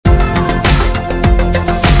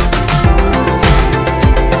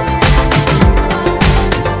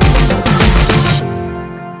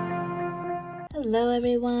Hello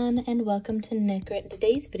everyone and welcome to Nicrit. In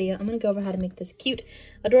today's video, I'm going to go over how to make this cute,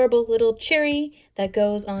 adorable little cherry that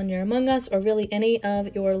goes on your Among Us or really any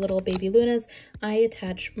of your little baby Lunas. I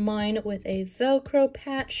attach mine with a Velcro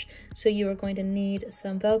patch, so you are going to need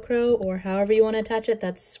some Velcro or however you want to attach it.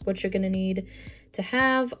 That's what you're going to need to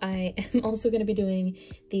have. I am also going to be doing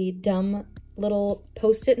the dumb little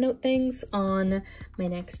post-it note things on my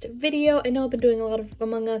next video. I know I've been doing a lot of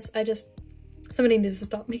Among Us. Somebody needs to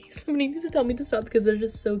stop me. Somebody needs to tell me to stop because they're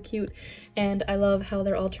just so cute and I love how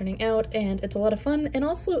they're all turning out and it's a lot of fun, and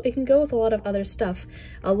also it can go with a lot of other stuff.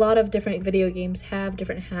 A lot of different video games have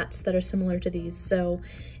different hats that are similar to these, so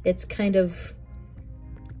it's kind of,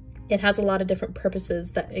 it has a lot of different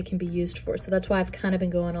purposes that it can be used for, so that's why I've kind of been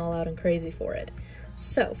going all out and crazy for it.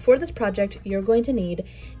 So for this project, you're going to need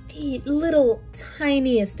the little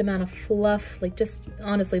tiniest amount of fluff, like just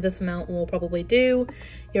honestly this amount will probably do.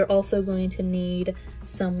 You're also going to need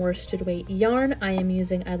some worsted weight yarn. I am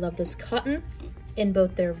using I Love This Cotton in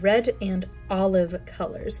both their red and olive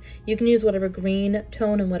colors. You can use whatever green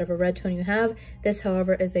tone and whatever red tone you have. This,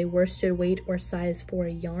 however, is a worsted weight or size 4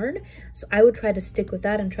 yarn. So I would try to stick with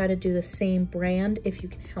that and try to do the same brand if you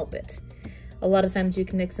can help it. A lot of times you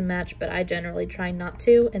can mix and match, but I generally try not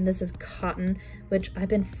to. And this is cotton, which I've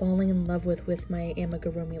been falling in love with my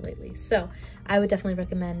Amigurumi lately. So I would definitely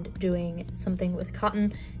recommend doing something with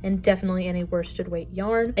cotton and definitely any worsted weight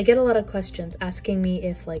yarn. I get a lot of questions asking me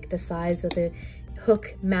if like the size of the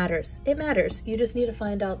hook matters. It matters. You just need to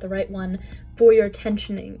find out the right one for your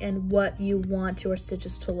tensioning and what you want your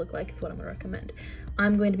stitches to look like is what I'm gonna recommend.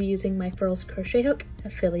 I'm going to be using my Furls crochet hook,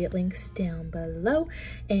 affiliate links down below,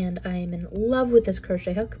 and I am in love with this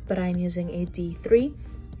crochet hook, but I'm using a D3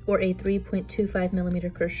 or a 3.25 millimeter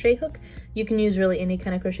crochet hook. You can use really any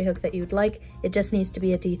kind of crochet hook that you would like. It just needs to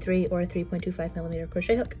be a D3 or a 3.25 millimeter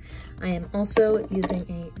crochet hook. I am also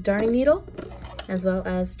using a darning needle as well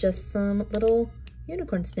as just some little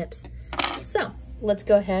unicorn snips. So let's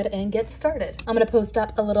go ahead and get started. I'm gonna post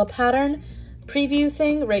up a little pattern preview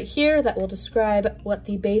thing right here that will describe what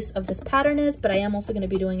the base of this pattern is, but I am also going to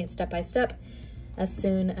be doing it step by step as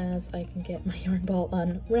soon as I can get my yarn ball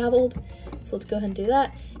unraveled. So let's go ahead and do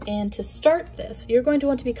that. And to start this, you're going to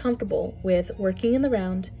want to be comfortable with working in the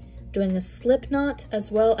round, doing a slip knot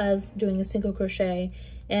as well as doing a single crochet,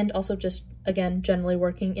 and also just again generally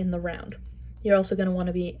working in the round. You're also going to want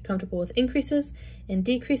to be comfortable with increases and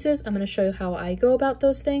decreases. I'm going to show you how I go about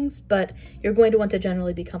those things, but you're going to want to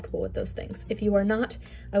generally be comfortable with those things. If you are not,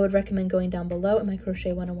 I would recommend going down below in my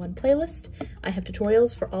Crochet 101 playlist. I have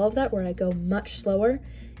tutorials for all of that where I go much slower,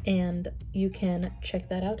 and you can check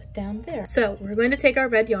that out down there. So we're going to take our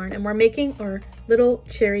red yarn and we're making our little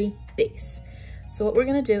cherry base. So what we're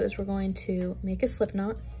going to do is we're going to make a slip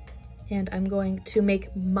knot, and I'm going to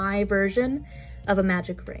make my version of a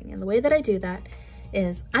magic ring. And the way that I do that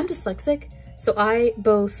is I'm dyslexic, so I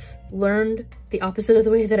both learned the opposite of the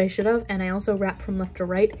way that I should have, and I also wrap from left to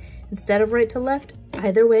right instead of right to left.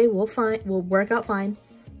 Either way will work out fine,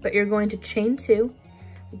 but you're going to chain 2.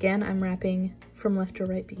 Again, I'm wrapping from left to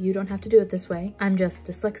right, but you don't have to do it this way. I'm just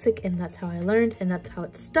dyslexic and that's how I learned and that's how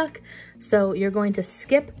it's stuck. So you're going to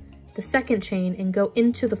skip the second chain and go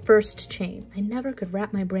into the first chain. I never could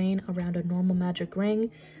wrap my brain around a normal magic ring,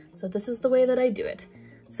 so this is the way that I do it.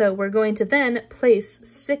 So we're going to then place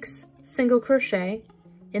 6 single crochet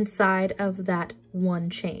inside of that one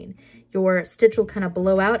chain. Your stitch will kind of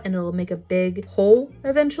blow out and it'll make a big hole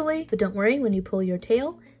eventually, but don't worry, when you pull your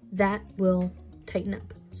tail, that will tighten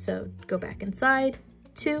up. So go back inside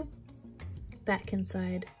 2, back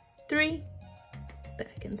inside 3,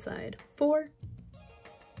 back inside 4,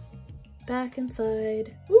 back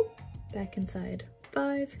inside, back inside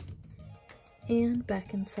 5, and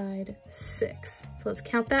back inside 6. So let's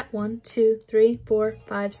count that. 1, 2, 3, 4,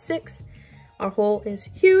 5, 6. Our hole is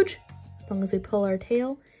huge as long as we pull our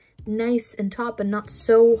tail nice and taut, but not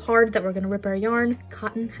so hard that we're going to rip our yarn.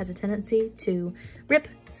 Cotton has a tendency to rip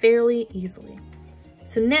fairly easily.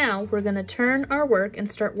 So now we're going to turn our work and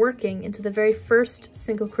start working into the very first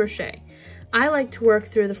single crochet. I like to work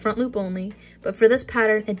through the front loop only, but for this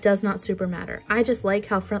pattern, it does not super matter. I just like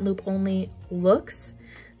how front loop only looks,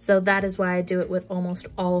 so that is why I do it with almost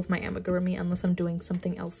all of my Amigurumi unless I'm doing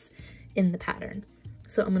something else in the pattern.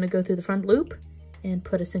 So I'm going to go through the front loop and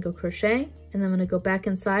put a single crochet, and then I'm going to go back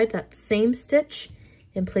inside that same stitch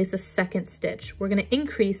and place a second stitch. We're going to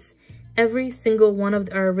increase every single one of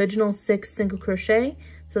our original 6 single crochet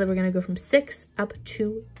so that we're going to go from 6 up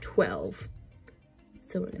to 12.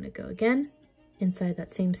 So we're going to go again inside that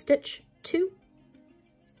same stitch, 2,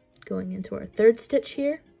 going into our third stitch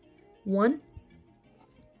here, 1,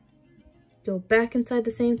 go back inside the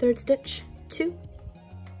same third stitch, 2,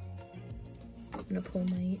 I'm gonna pull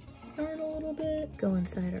my yarn a little bit, go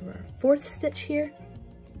inside of our 4th stitch here.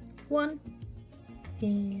 1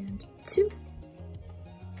 and 2.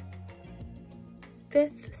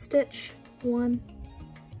 5th stitch, 1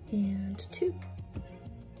 and 2.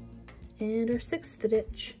 And our 6th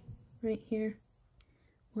stitch right here,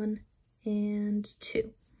 1 and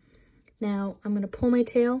 2. Now I'm going to pull my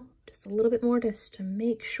tail just a little bit more just to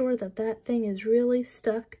make sure that that thing is really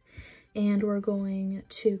stuck. And we're going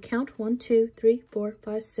to count 1, 2, 3, 4,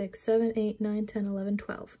 5, 6, 7, 8, 9, 10, 11,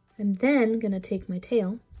 12. I'm then going to take my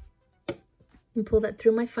tail and pull that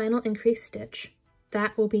through my final increase stitch.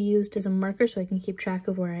 That will be used as a marker so I can keep track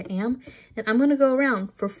of where I am. And I'm going to go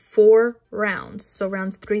around for 4 rounds. So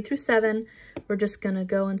rounds 3 through 7, we're just going to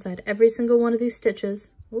go inside every single one of these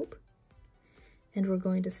stitches. Oop. And we're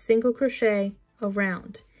going to single crochet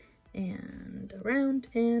around and around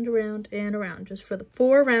and around and around, just for the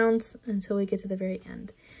 4 rounds until we get to the very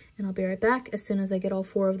end. And I'll be right back as soon as I get all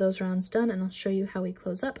 4 of those rounds done, and I'll show you how we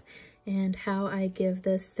close up and how I give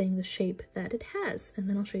this thing the shape that it has. And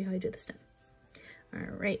then I'll show you how I do the stem.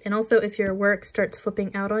 All right, and also if your work starts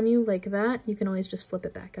flipping out on you like that, you can always just flip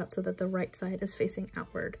it back out so that the right side is facing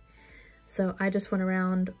outward. So I just went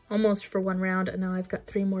around almost for 1 round, and now I've got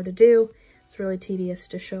 3 more to do. It's really tedious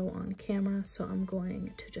to show on camera, so I'm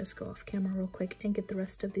going to just go off camera real quick and get the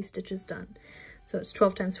rest of these stitches done. So it's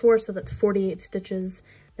 12 times 4, so that's 48 stitches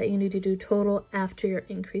that you need to do total after your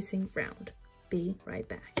increasing round. Be right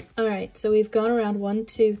back. All right, so we've gone around 1,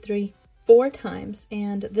 2, 3, 4 times,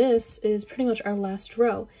 and this is pretty much our last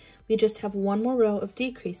row. We just have 1 more row of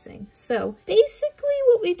decreasing. So basically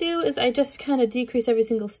what we do is I just kind of decrease every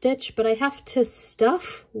single stitch, but I have to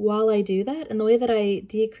stuff while I do that. And the way that I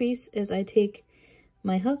decrease is I take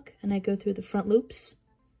my hook and I go through the front loops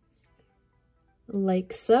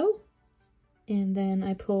like so. And then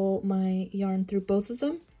I pull my yarn through both of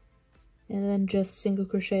them and then just single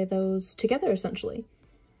crochet those together essentially.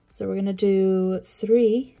 So we're gonna do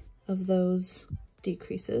 3 of those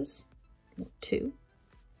decreases, 2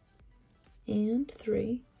 and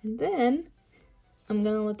 3, and then I'm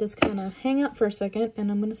gonna let this kind of hang out for a second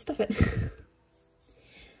and I'm gonna stuff it.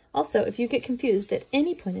 Also, if you get confused at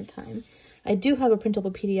any point in time, I do have a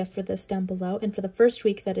printable PDF for this down below, and for the first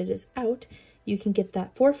week that it is out, you can get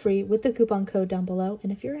that for free with the coupon code down below.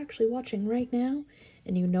 And if you're actually watching right now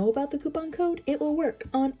and you know about the coupon code, it will work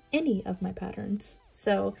on any of my patterns.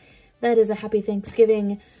 So that is a happy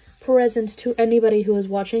Thanksgiving present to anybody who is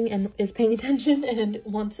watching and is paying attention and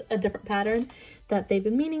wants a different pattern that they've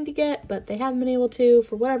been meaning to get, but they haven't been able to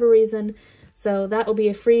for whatever reason. So that will be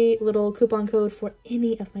a free little coupon code for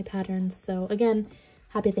any of my patterns. So again,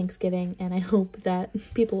 happy Thanksgiving, and I hope that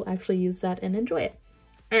people actually use that and enjoy it.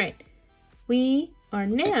 All right, we are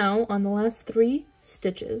now on the last 3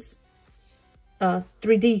 stitches,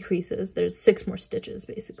 3 decreases. There's 6 more stitches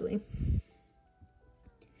basically.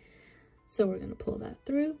 So we're gonna pull that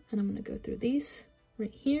through, and I'm gonna go through these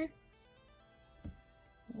right here,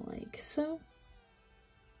 like so.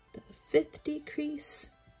 The 5th decrease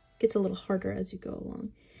gets a little harder as you go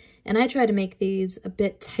along. And I try to make these a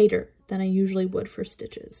bit tighter than I usually would for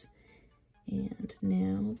stitches. And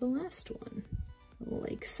now the last one,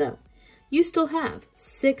 like so. You still have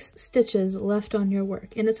 6 stitches left on your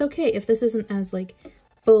work, and it's okay if this isn't as like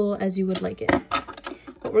full as you would like it.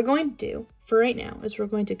 What we're going to do for right now is we're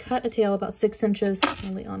going to cut a tail about 6 inches.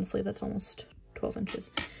 Really, honestly, that's almost 12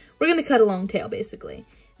 inches. We're going to cut a long tail, basically.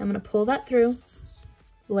 I'm going to pull that through,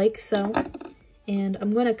 like so. And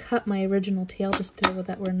I'm going to cut my original tail just so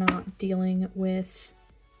that we're not dealing with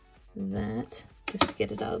that. Just to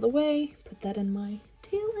get it out of the way. Put that in my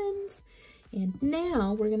tail ends. And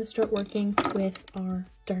now we're going to start working with our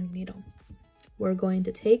darning needle. We're going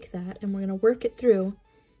to take that and we're going to work it through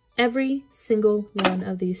every single one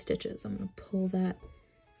of these stitches. I'm going to pull that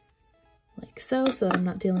like so that I'm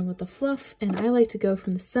not dealing with the fluff. And I like to go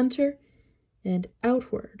from the center and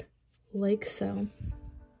outward like so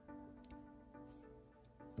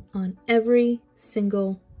on every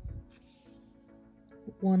single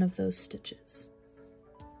one of those stitches.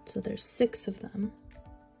 So there's 6 of them.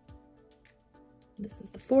 This is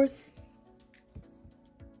the 4th,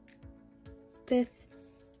 5th,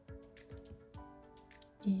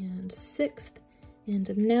 and 6th.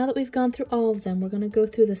 And now that we've gone through all of them, we're going to go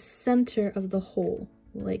through the center of the hole,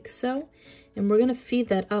 like so. And we're going to feed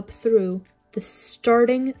that up through the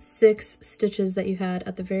starting 6 stitches that you had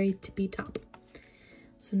at the very tippy top.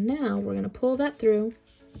 So now we're going to pull that through,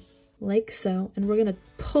 like so, and we're going to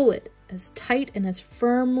pull it as tight and as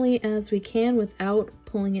firmly as we can without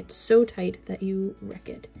pulling it so tight that you wreck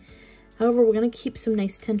it. However, we're going to keep some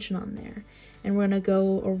nice tension on there, and we're going to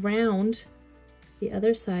go around the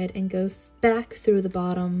other side and go back through the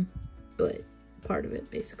bottom part of it,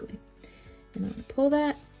 basically. And I'm gonna pull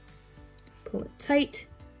that, pull it tight,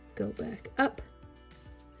 go back up,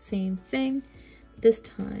 same thing. This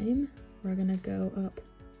time, we're gonna go up.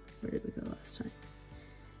 Where did we go last time?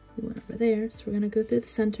 We went over there, so we're gonna go through the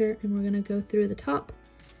center and we're gonna go through the top.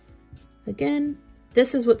 Again,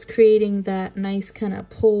 this is what's creating that nice kind of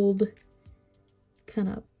pulled, kind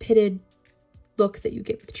of pitted look that you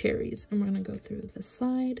get with cherries. And we're gonna go through the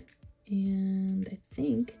side, and I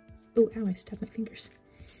think, oh, ow, I stabbed my fingers.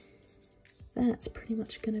 That's pretty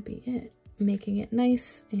much gonna be it. Making it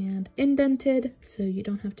nice and indented so you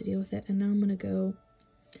don't have to deal with it. And now I'm gonna go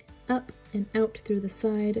up and out through the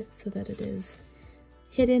side so that it is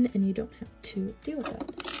hidden and you don't have to deal with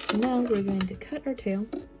that. So now we're going to cut our tail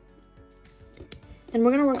and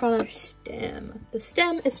we're gonna work on our stem. The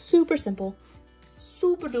stem is super simple,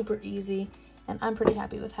 super duper easy, and I'm pretty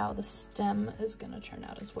happy with how the stem is gonna turn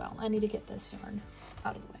out as well. I need to get this yarn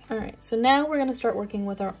out of the way. All right, so now we're gonna start working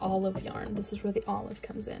with our olive yarn. This is where the olive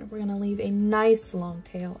comes in. We're gonna leave a nice long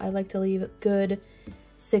tail. I like to leave a good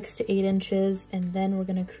 6 to 8 inches, and then we're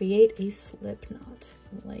gonna create a slip knot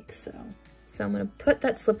like so. So I'm gonna put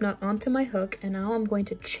that slip knot onto my hook, and now I'm going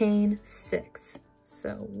to chain 6.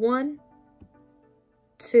 So 1,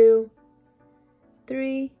 2,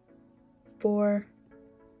 3, 4,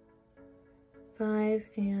 5,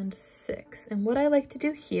 and 6. And what I like to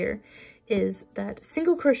do here is that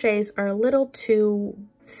single crochets are a little too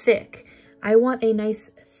thick. I want a nice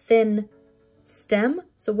thin stem.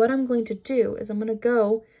 So what I'm going to do is I'm going to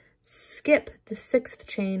go skip the 6th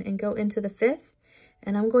chain and go into the 5th,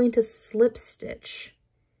 and I'm going to slip stitch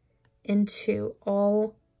into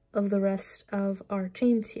all of the rest of our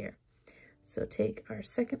chains here. So take our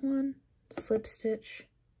 2nd one, slip stitch,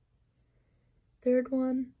 3rd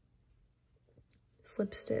one,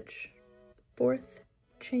 slip stitch, 4th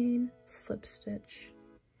chain, slip stitch.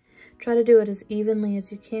 Try to do it as evenly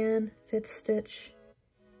as you can, 5th stitch,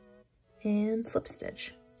 and slip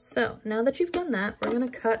stitch. So now that you've done that, we're gonna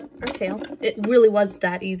cut our tail. It really was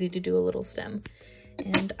that easy to do a little stem.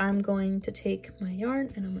 And I'm going to take my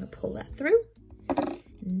yarn and I'm gonna pull that through.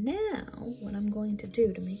 Now, what I'm going to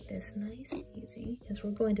do to make this nice and easy is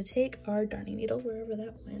we're going to take our darning needle, wherever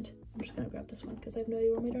that went. I'm just gonna grab this one because I have no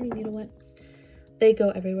idea where my darning needle went. They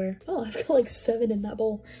go everywhere. Oh, I've got like 7 in that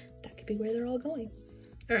bowl. That could be where they're all going.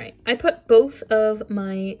 All right, I put both of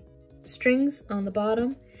my strings on the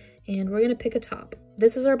bottom, and we're gonna pick a top.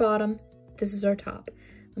 This is our bottom, this is our top.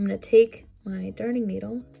 I'm gonna take my darning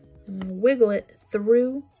needle, I'm gonna wiggle it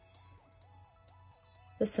through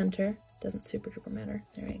the center. Doesn't super duper matter.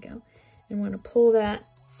 There you go. And we're gonna pull that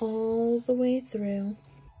all the way through,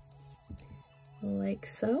 like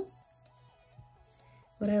so.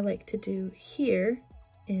 What I like to do here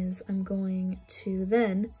is I'm going to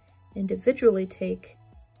then individually take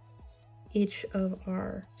each of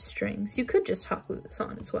our strings. You could just hot glue this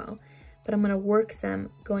on as well, but I'm gonna work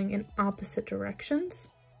them going in opposite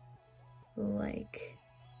directions, like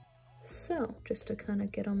so, just to kind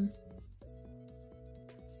of get them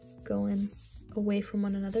going away from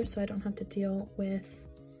one another so I don't have to deal with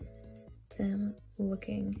them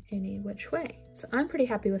looking any which way. So I'm pretty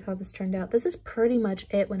happy with how this turned out. This is pretty much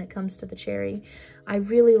it when it comes to the cherry. I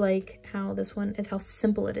really like how this one, how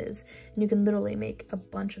simple it is, and you can literally make a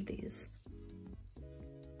bunch of these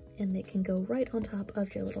and they can go right on top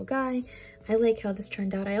of your little guy. I like how this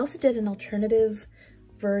turned out. I also did an alternative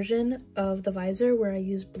version of the visor where I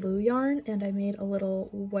used blue yarn and I made a little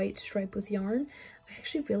white stripe with yarn. I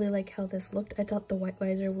actually really like how this looked. I thought the white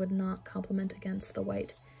visor would not complement against the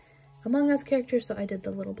white Among Us character, so I did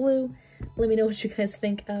the little blue. Let me know what you guys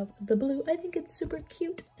think of the blue. I think it's super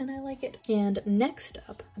cute and I like it. And next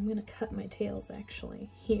up, I'm gonna cut my tails actually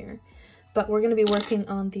here, but we're gonna be working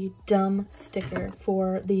on the dumb sticker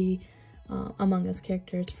for the Among Us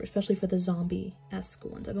characters, especially for the zombie-esque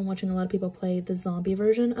ones. I've been watching a lot of people play the zombie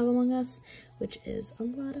version of Among Us, which is a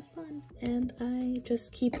lot of fun, and I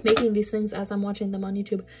just keep making these things as I'm watching them on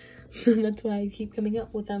YouTube. So that's why I keep coming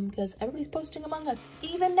up with them, because everybody's posting Among Us,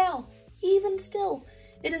 even now, even still.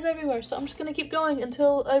 It is everywhere, so I'm just gonna keep going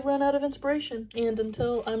until I run out of inspiration and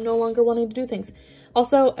until I'm no longer wanting to do things.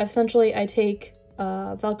 Also, essentially, I take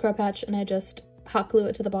a Velcro patch and I just hot glue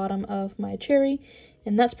it to the bottom of my cherry,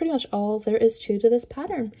 and that's pretty much all there is to this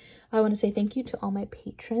pattern. I want to say thank you to all my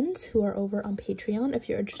patrons who are over on Patreon. If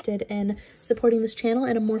you're interested in supporting this channel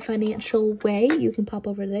in a more financial way, you can pop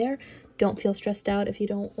over there. Don't feel stressed out if you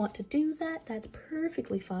don't want to do that. That's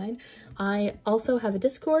perfectly fine. I also have a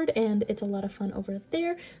Discord, and it's a lot of fun over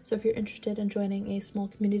there. So if you're interested in joining a small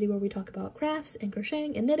community where we talk about crafts and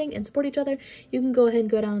crocheting and knitting and support each other, you can go ahead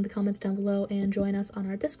and go down in the comments down below and join us on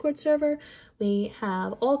our Discord server. We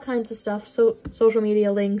have all kinds of stuff, so social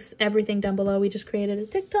media links, everything down below. We just created a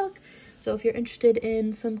TikTok. So if you're interested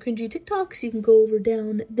in some cringy TikToks, you can go over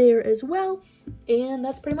down there as well. And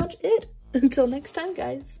that's pretty much it. Until next time,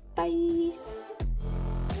 guys. Bye.